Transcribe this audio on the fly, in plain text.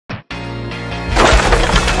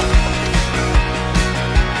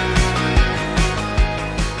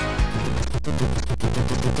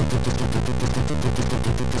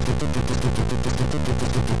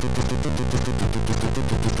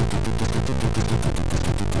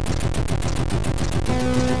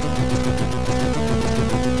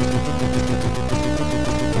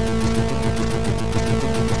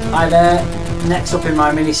Hi there, next up in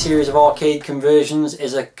my mini series of arcade conversions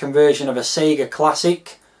is a conversion of a Sega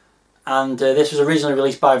classic, and this was originally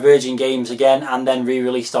released by Virgin Games again and then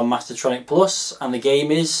re-released on Mastertronic Plus, and the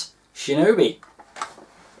game is Shinobi.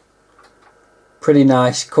 Pretty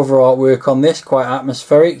nice cover artwork on this, quite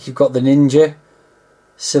atmospheric. You've got the ninja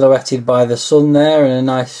silhouetted by the sun there and a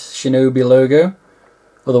nice Shinobi logo.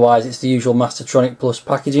 Otherwise it's the usual Mastertronic Plus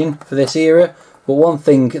packaging for this era, but one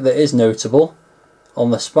thing that is notable on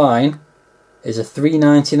the spine is a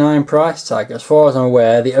 $3.99 price tag. As far as I'm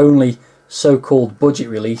aware, the only so-called budget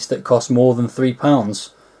release that costs more than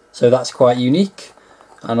 £3, so that's quite unique.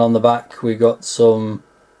 And on the back we got some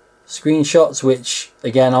screenshots, which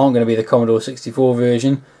again aren't going to be the Commodore 64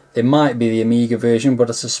 version. They might be the Amiga version, but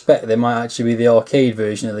I suspect they might actually be the arcade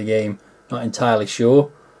version of the game, not entirely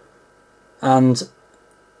sure. And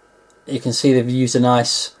you can see they've used a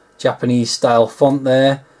nice Japanese style font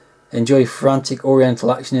there. Enjoy frantic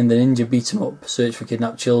oriental action in the ninja beat 'em up, search for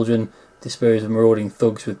kidnapped children, dispose of marauding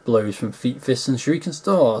thugs with blows from feet, fists and shuriken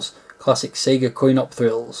stars. Classic Sega coin-op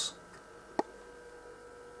thrills.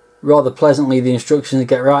 Rather pleasantly, the instructions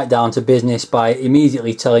get right down to business by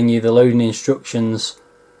immediately telling you the loading instructions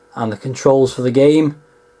and the controls for the game,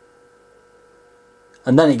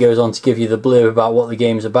 and then it goes on to give you the blurb about what the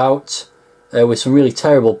game's about, with some really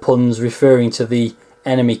terrible puns referring to the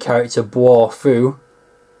enemy character Bois Fu,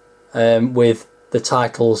 with the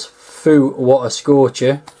titles Fu What a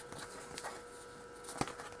Scorcher,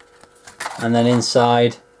 and then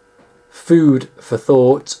inside Food for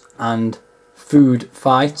Thought and Food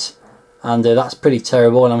Fight, and that's pretty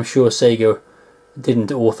terrible, and I'm sure Sega didn't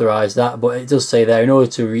authorise that, but it does say there, in order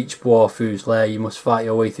to reach Bois Fu's lair you must fight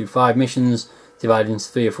your way through 5 missions divided into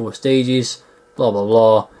 3 or 4 stages, blah blah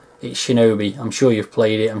blah. It's Shinobi. I'm sure you've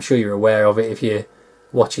played it, I'm sure you're aware of it if you're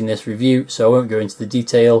watching this review, so I won't go into the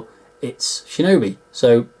detail. It's Shinobi.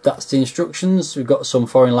 So that's the instructions. We've got some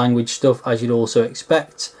foreign language stuff as you'd also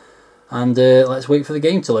expect, and let's wait for the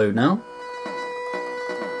game to load now.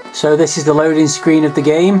 So this is the loading screen of the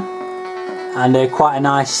game, and quite a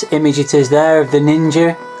nice image it is there of the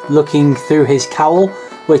ninja looking through his cowl,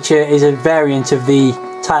 which is a variant of the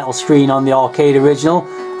title screen on the arcade original.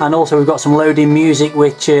 And also we've got some loading music,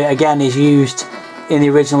 which again is used in the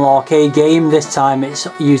original arcade game. This time it's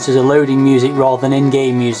used as a loading music rather than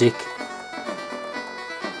in-game music.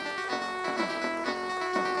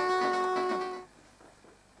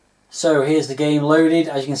 So here's the game loaded.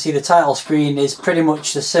 As you can see, the title screen is pretty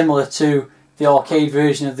much similar to the arcade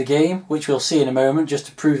version of the game, which we'll see in a moment just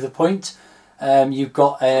to prove the point. You've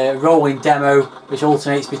got a rolling demo which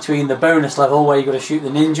alternates between the bonus level where you've got to shoot the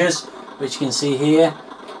ninjas, which you can see here,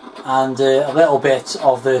 and a little bit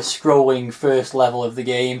of the scrolling first level of the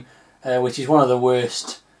game, which is one of the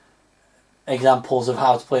worst examples of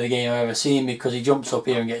how to play the game I've ever seen, because he jumps up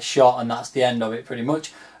here and gets shot and that's the end of it pretty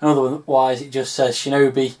much. And otherwise it just says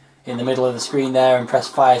Shinobi in the middle of the screen there and press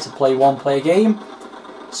fire to play one-player game.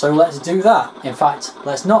 So let's do that. In fact,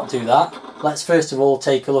 let's not do that. Let's first of all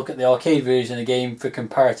take a look at the arcade version of the game for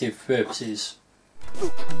comparative purposes.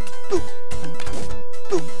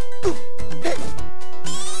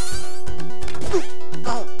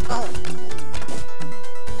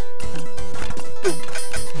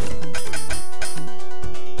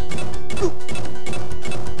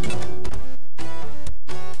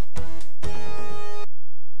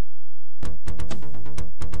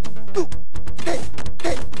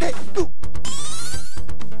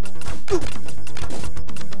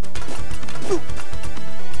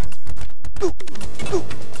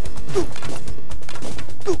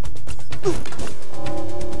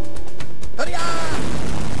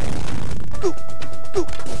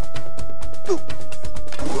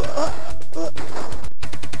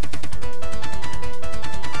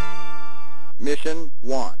 Mission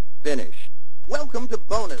 1 finished. Welcome to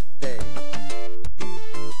bonus stage.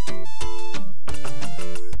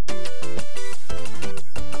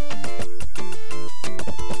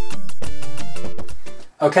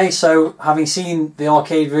 Okay, so having seen the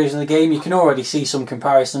arcade version of the game, you can already see some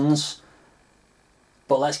comparisons,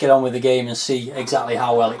 but let's get on with the game and see exactly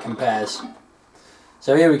how well it compares.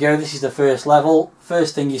 So here we go, this is the first level.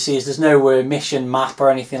 First thing you see is there's no mission map or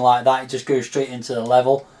anything like that, it just goes straight into the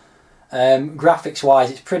level. Graphics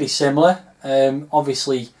wise it's pretty similar,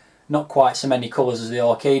 obviously not quite so many colours as the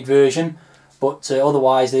arcade version, but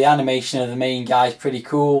otherwise the animation of the main guy is pretty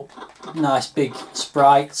cool, nice big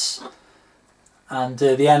sprites, and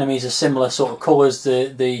the enemies are similar sort of colours.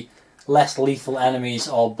 The less lethal enemies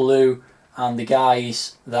are blue and the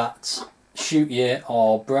guys that shoot you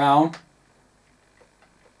are brown.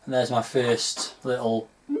 And there's my first little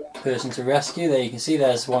person to rescue. There you can see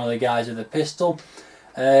there's one of the guys with a pistol.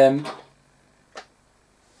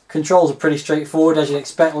 Controls are pretty straightforward, as you'd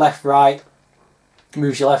expect. Left, right,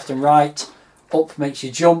 moves you left and right. Up makes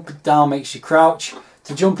you jump, down makes you crouch.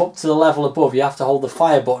 To jump up to the level above, you have to hold the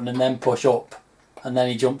fire button and then push up. And then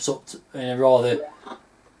he jumps up in a rather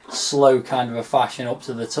slow kind of a fashion up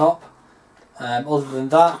to the top. Other than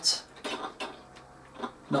that,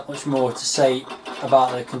 not much more to say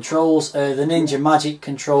about the controls. The ninja magic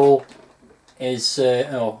control is...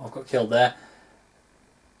 oh, I've got killed there.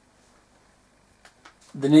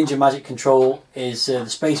 The ninja magic control is the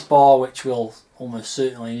space bar, which we'll almost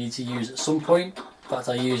certainly need to use at some point. In fact,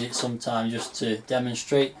 I use it sometimes just to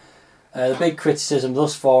demonstrate. The big criticism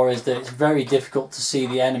thus far is that it's very difficult to see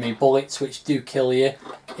the enemy bullets, which do kill you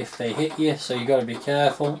if they hit you, so you've got to be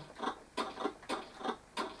careful.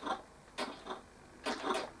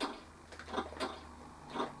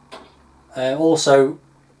 Also,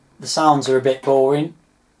 the sounds are a bit boring.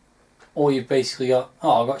 All you've basically got...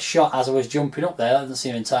 oh, I got shot as I was jumping up there. That doesn't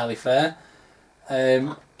seem entirely fair.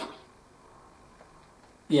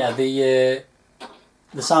 Yeah, the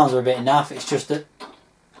sounds are a bit naff. It's just a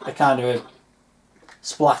kind of a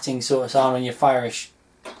splatting sort of sound when you fire a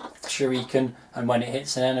shuriken and when it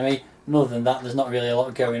hits an enemy. And other than that, there's not really a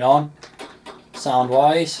lot going on,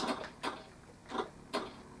 sound-wise.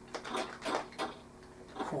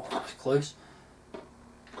 Oh, that was close.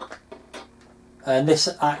 And this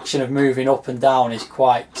action of moving up and down is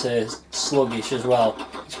quite sluggish as well,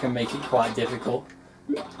 which can make it quite difficult.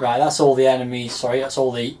 Right, that's all the enemies, sorry, that's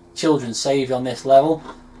all the children saved on this level.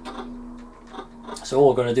 So all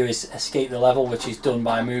we're going to do is escape the level, which is done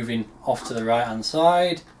by moving off to the right hand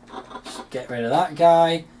side. Just get rid of that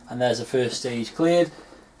guy, and there's the first stage cleared.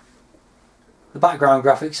 The background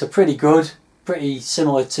graphics are pretty good, pretty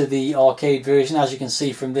similar to the arcade version, as you can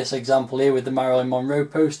see from this example here with the Marilyn Monroe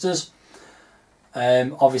posters.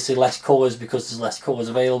 Obviously less colours because there's less colours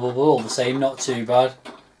available, but all the same, not too bad.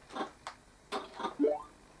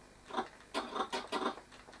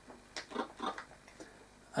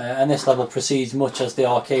 And this level proceeds much as the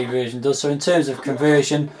arcade version does. So in terms of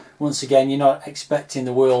conversion, once again, you're not expecting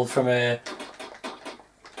the world from a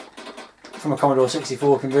Commodore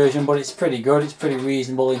 64 conversion, but it's pretty good. It's pretty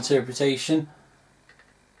reasonable interpretation.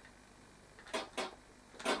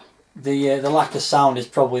 The lack of sound is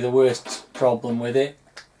probably the worst problem with it.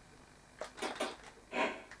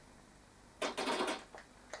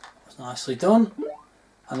 That's nicely done.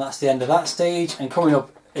 And that's the end of that stage. And coming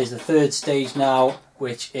up is the third stage now,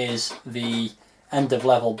 which is the end of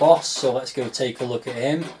level boss. So let's go take a look at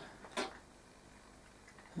him.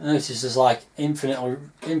 Notice there's like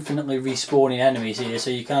infinitely respawning enemies here, so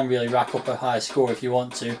you can really rack up a high score if you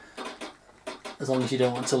want to, as long as you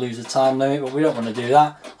don't want to lose the time limit, but we don't want to do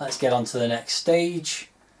that. Let's get on to the next stage.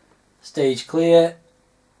 Stage clear.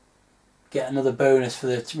 Get another bonus for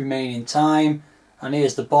the remaining time. And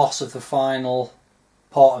here's the boss of the final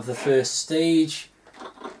part of the first stage,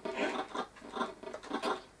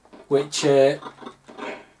 which is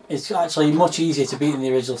actually much easier to beat than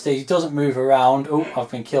the original stage. It doesn't move around. Oh, I've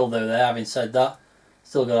been killed though there, having said that.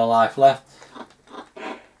 Still got a life left.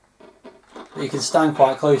 But you can stand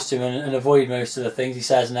quite close to him and avoid most of the things he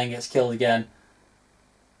says, and then gets killed again.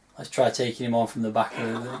 Let's try taking him on from the back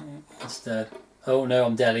of it instead. Oh no,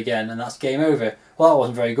 I'm dead again, and that's game over. Well, that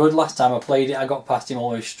wasn't very good. Last time I played it, I got past him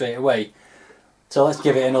almost straight away. So let's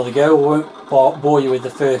give it another go. We won't bore you with the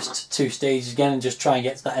first two stages again, and just try and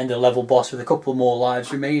get to that end of level boss with a couple more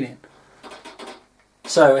lives remaining.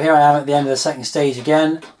 So here I am at the end of the second stage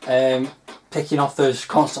again, picking off those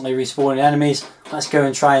constantly respawning enemies. Let's go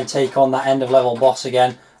and try and take on that end of level boss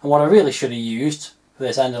again. And what I really should have used for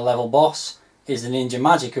this end of level boss is the ninja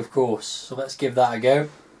magic, of course. So let's give that a go.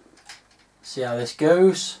 See how this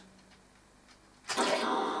goes.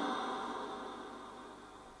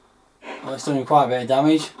 Well, it's doing quite a bit of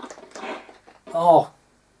damage. Oh,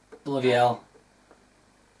 bloody hell.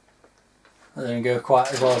 That didn't go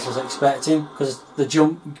quite as well as I was expecting, because the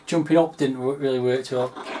jumping up didn't really work too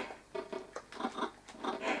well.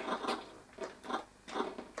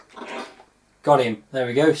 Got him. There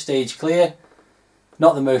we go. Stage clear.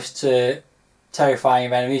 Not the most terrifying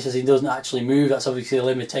of enemies, as he doesn't actually move. That's obviously a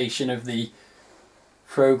limitation of the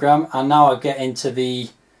program. And now I get into the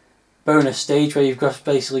bonus stage, where you've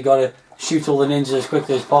basically got to shoot all the ninjas as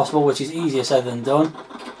quickly as possible, which is easier said than done.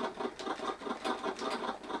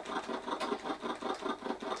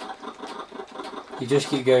 You just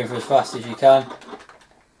keep going for as fast as you can.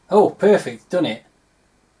 Oh, perfect, done it.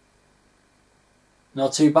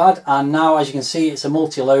 Not too bad. And now, as you can see, it's a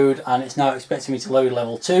multi-load, and it's now expecting me to load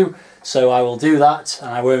level 2, so I will do that,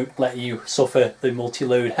 and I won't let you suffer the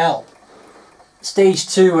multi-load hell. Stage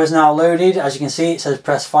 2 has now loaded. As you can see, it says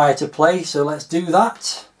press fire to play, so let's do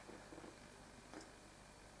that.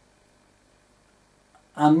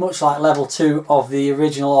 And much like level 2 of the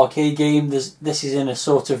original arcade game, this is in a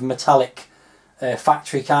sort of metallic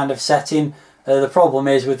factory kind of setting. The problem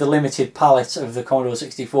is, with the limited palette of the Commodore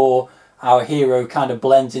 64, our hero kind of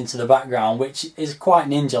blends into the background, which is quite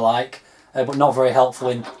ninja-like, but not very helpful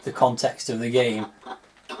in the context of the game.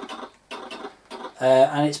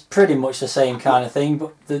 And it's pretty much the same kind of thing,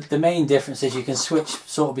 but the main difference is you can switch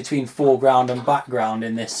sort of between foreground and background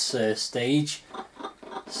in this stage.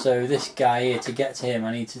 So this guy here, to get to him,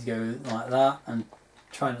 I need to go like that and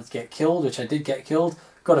try not to get killed, which I did get killed.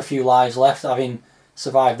 Got a few lives left, having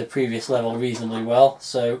survived the previous level reasonably well,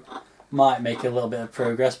 so might make a little bit of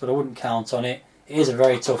progress, but I wouldn't count on it. It is a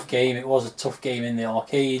very tough game. It was a tough game in the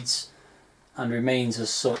arcades and remains as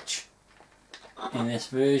such in this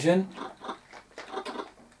version.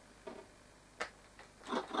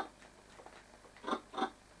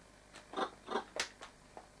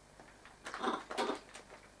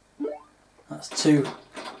 That's 2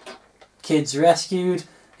 kids rescued.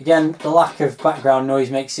 Again, the lack of background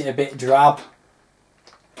noise makes it a bit drab.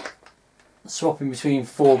 Swapping between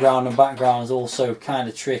foreground and background is also kind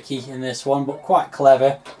of tricky in this one, but quite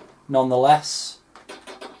clever nonetheless.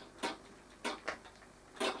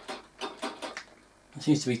 There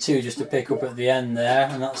seems to be 2 just to pick up at the end there,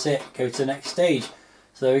 and that's it. Go to the next stage.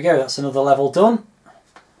 So there we go, that's another level done.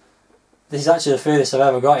 This is actually the furthest I've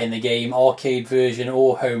ever got in the game, arcade version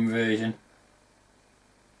or home version.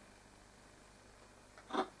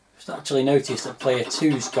 Just actually noticed that player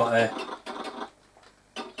 2's got a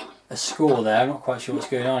score there. I'm not quite sure what's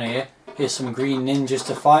going on here. Here's some green ninjas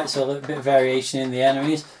to fight, so a little bit of variation in the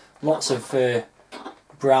enemies. Lots of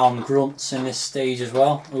brown grunts in this stage as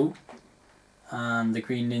well. Ooh. And the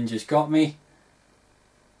green ninjas got me.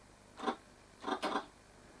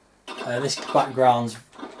 This background's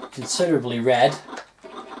considerably red.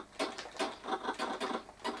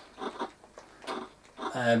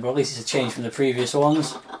 But at least it's a change from the previous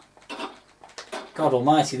ones. God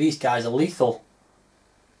almighty, these guys are lethal.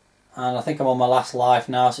 And I think I'm on my last life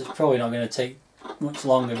now, so it's probably not going to take much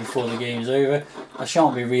longer before the game's over. I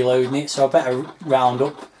shan't be reloading it, so I better round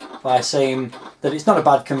up by saying that it's not a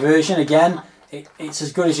bad conversion. Again, it's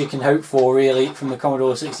as good as you can hope for, really, from the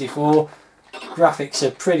Commodore 64. Graphics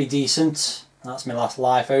are pretty decent. That's my last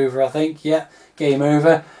life over, I think. Yeah, game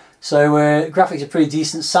over. So graphics are pretty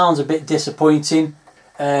decent. Sounds a bit disappointing.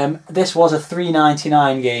 This was a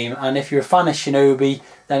 $3.99 game, and if you're a fan of Shinobi,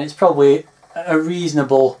 then it's probably a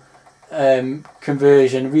reasonable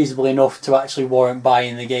conversion, reasonable enough to actually warrant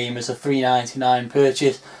buying the game as a $3.99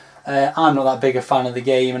 purchase. I'm not that big a fan of the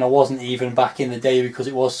game, and I wasn't even back in the day because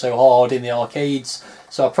it was so hard in the arcades,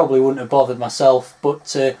 so I probably wouldn't have bothered myself,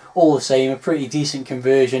 but all the same, a pretty decent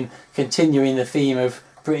conversion, continuing the theme of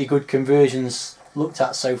pretty good conversions looked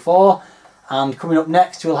at so far. And coming up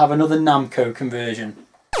next, we'll have another Namco conversion.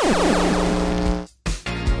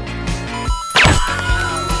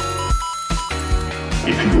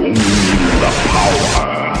 If you only knew the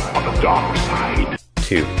power of the dark side.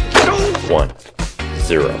 2, 1,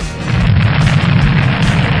 0.